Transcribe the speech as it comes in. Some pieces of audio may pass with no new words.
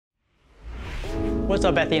What's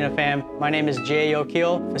up, Athena fam? My name is Jay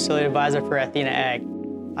O'Keel, Facility Advisor for Athena Ag.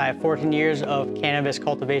 I have 14 years of cannabis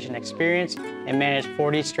cultivation experience and manage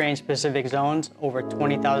 40 strain-specific zones over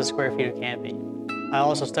 20,000 square feet of canopy. I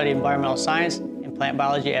also study environmental science and plant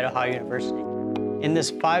biology at Ohio University. In this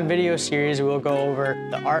 5-video series, we will go over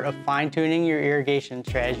the art of fine-tuning your irrigation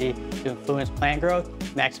strategy to influence plant growth,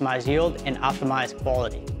 maximize yield, and optimize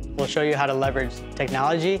quality. We'll show you how to leverage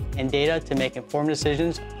technology and data to make informed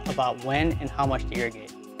decisions about when and how much to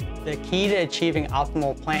irrigate. The key to achieving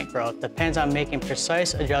optimal plant growth depends on making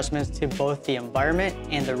precise adjustments to both the environment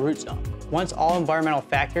and the root zone. Once all environmental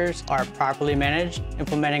factors are properly managed,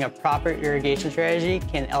 implementing a proper irrigation strategy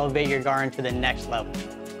can elevate your garden to the next level.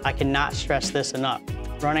 I cannot stress this enough.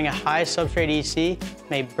 Running a high substrate EC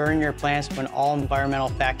may burn your plants when all environmental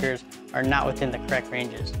factors are not within the correct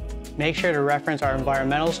ranges. Make sure to reference our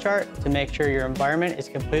environmentals chart to make sure your environment is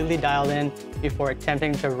completely dialed in before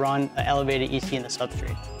attempting to run an elevated EC in the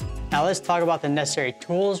substrate. Now let's talk about the necessary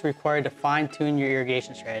tools required to fine-tune your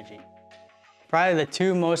irrigation strategy. Probably the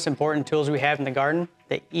two most important tools we have in the garden,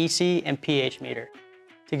 the EC and pH meter.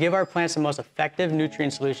 To give our plants the most effective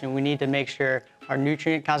nutrient solution, we need to make sure our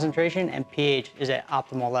nutrient concentration and pH is at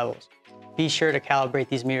optimal levels. Be sure to calibrate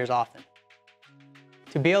these meters often.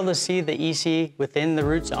 To be able to see the EC within the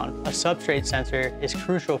root zone, a substrate sensor is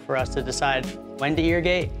crucial for us to decide when to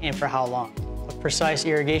irrigate and for how long. A precise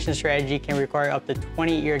irrigation strategy can require up to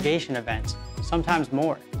 20 irrigation events, sometimes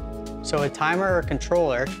more. So a timer or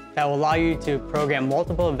controller that will allow you to program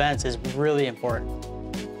multiple events is really important.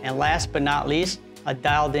 And last but not least, a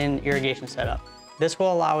dialed-in irrigation setup. This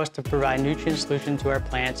will allow us to provide nutrient solution to our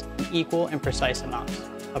plants in equal and precise amounts.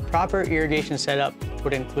 A proper irrigation setup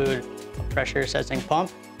would include a pressure sensing pump,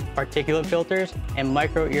 particulate filters, and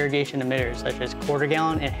micro irrigation emitters such as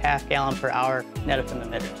quarter-gallon and half-gallon per hour Netafim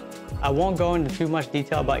emitters. I won't go into too much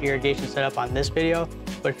detail about irrigation setup on this video,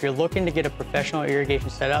 but if you're looking to get a professional irrigation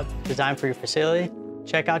setup designed for your facility,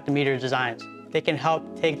 check out Demeter Designs. They can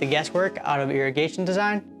help take the guesswork out of irrigation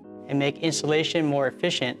design and make installation more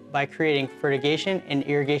efficient by creating fertigation and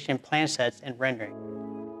irrigation plan sets and rendering.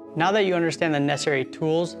 Now that you understand the necessary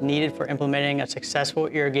tools needed for implementing a successful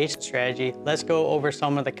irrigation strategy, let's go over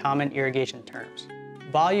some of the common irrigation terms.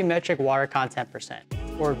 Volumetric water content percent,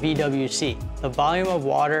 or VWC, the volume of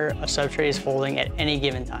water a substrate is holding at any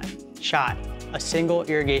given time. Shot, a single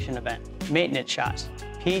irrigation event. Maintenance shots,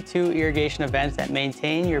 P2 irrigation events that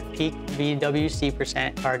maintain your peak VWC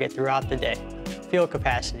percent target throughout the day. Field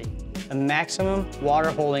capacity, the maximum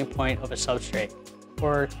water holding point of a substrate,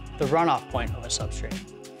 or the runoff point of a substrate.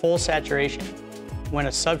 Full saturation, when a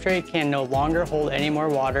substrate can no longer hold any more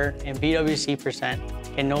water and VWC percent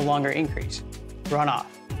can no longer increase. Runoff,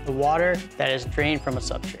 the water that is drained from a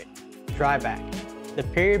substrate. Dryback, the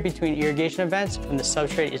period between irrigation events when the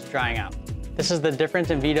substrate is drying out. This is the difference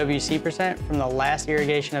in VWC percent from the last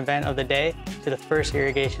irrigation event of the day to the first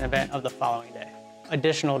irrigation event of the following day.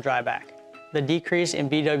 Additional dryback, the decrease in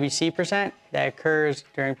VWC percent that occurs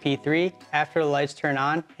during P3 after the lights turn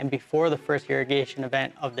on and before the first irrigation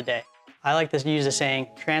event of the day. I like to use the saying,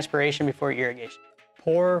 transpiration before irrigation.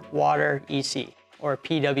 Pore water EC, or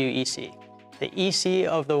PWEC, the EC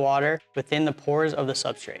of the water within the pores of the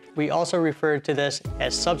substrate. We also refer to this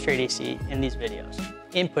as substrate EC in these videos.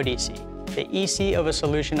 Input EC, the EC of a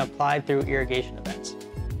solution applied through irrigation events.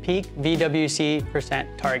 Peak VWC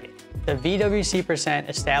percent target, the VWC percent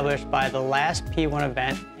established by the last P1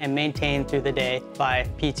 event and maintained through the day by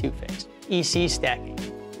P2 phase. EC stacking,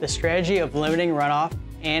 the strategy of limiting runoff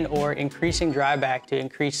and/or increasing dryback to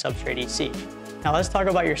increase substrate EC. Now let's talk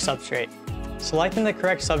about your substrate. Selecting the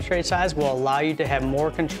correct substrate size will allow you to have more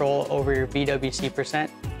control over your VWC percent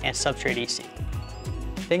and substrate EC.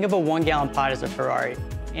 Think of a 1-gallon pot as a Ferrari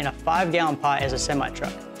and a 5-gallon pot as a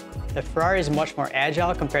semi-truck. The Ferrari is much more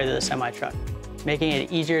agile compared to the semi-truck, making it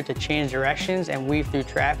easier to change directions and weave through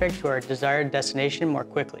traffic to our desired destination more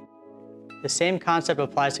quickly. The same concept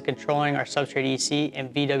applies to controlling our substrate EC and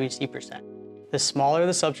VWC percent. The smaller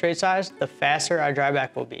the substrate size, the faster our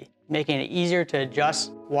dryback will be, making it easier to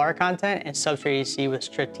adjust water content and substrate EC with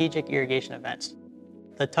strategic irrigation events.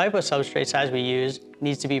 The type of substrate size we use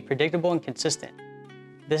needs to be predictable and consistent.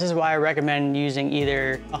 This is why I recommend using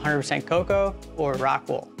either 100% cocoa or rock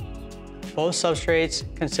wool. Both substrates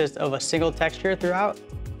consist of a single texture throughout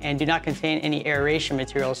and do not contain any aeration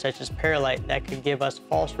materials such as perlite that could give us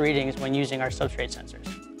false readings when using our substrate sensors.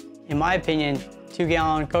 In my opinion,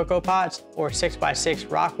 2-gallon cocoa pots or 6x6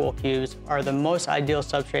 rock wool cubes are the most ideal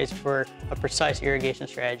substrates for a precise irrigation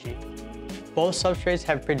strategy. Both substrates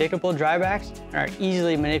have predictable drybacks and are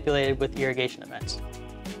easily manipulated with irrigation events.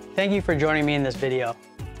 Thank you for joining me in this video.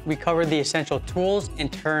 We covered the essential tools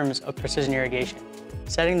and terms of precision irrigation.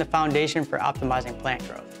 setting the foundation for optimizing plant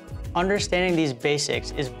growth. Understanding these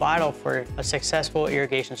basics is vital for a successful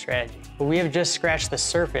irrigation strategy, but we have just scratched the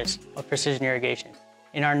surface of precision irrigation.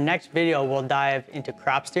 In our next video, we'll dive into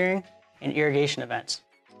crop steering and irrigation events.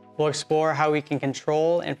 We'll explore how we can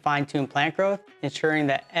control and fine-tune plant growth, ensuring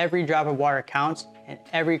that every drop of water counts and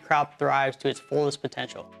every crop thrives to its fullest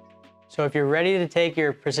potential. So if you're ready to take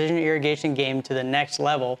your precision irrigation game to the next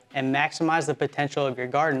level and maximize the potential of your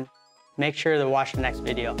garden, make sure to watch the next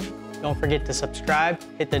video. Don't forget to subscribe,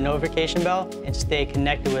 hit the notification bell, and stay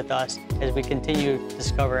connected with us as we continue to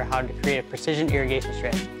discover how to create a precision irrigation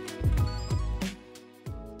strategy.